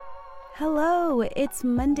Hello, it's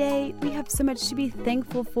Monday. We have so much to be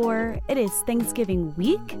thankful for. It is Thanksgiving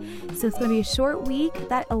week, so it's going to be a short week.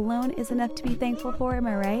 That alone is enough to be thankful for, am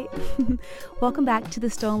I right? Welcome back to the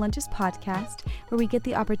Stolen Lunches podcast, where we get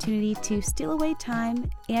the opportunity to steal away time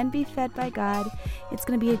and be fed by God. It's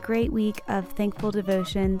going to be a great week of thankful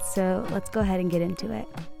devotion, so let's go ahead and get into it.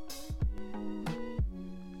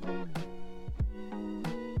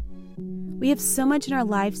 We have so much in our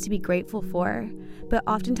lives to be grateful for, but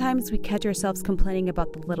oftentimes we catch ourselves complaining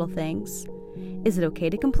about the little things. Is it okay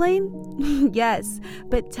to complain? Yes,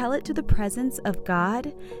 but tell it to the presence of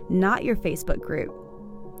God, not your Facebook group.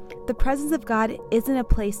 The presence of God isn't a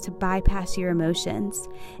place to bypass your emotions.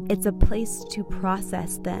 It's a place to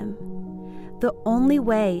process them. The only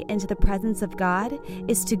way into the presence of God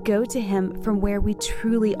is to go to Him from where we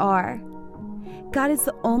truly are. God is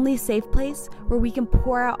the only safe place where we can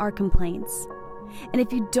pour out our complaints. And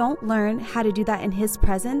if you don't learn how to do that in His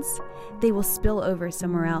presence, they will spill over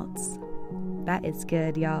somewhere else. That is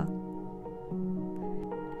good, y'all.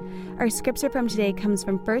 Our scripture from today comes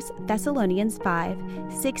from 1 Thessalonians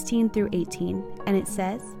 5:16-18, and it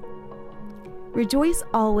says, "Rejoice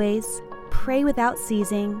always, pray without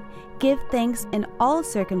ceasing, give thanks in all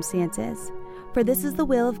circumstances, for this is the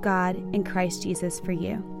will of God in Christ Jesus for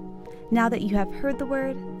you." Now that you have heard the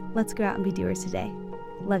word, let's go out and be doers today.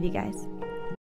 Love you guys.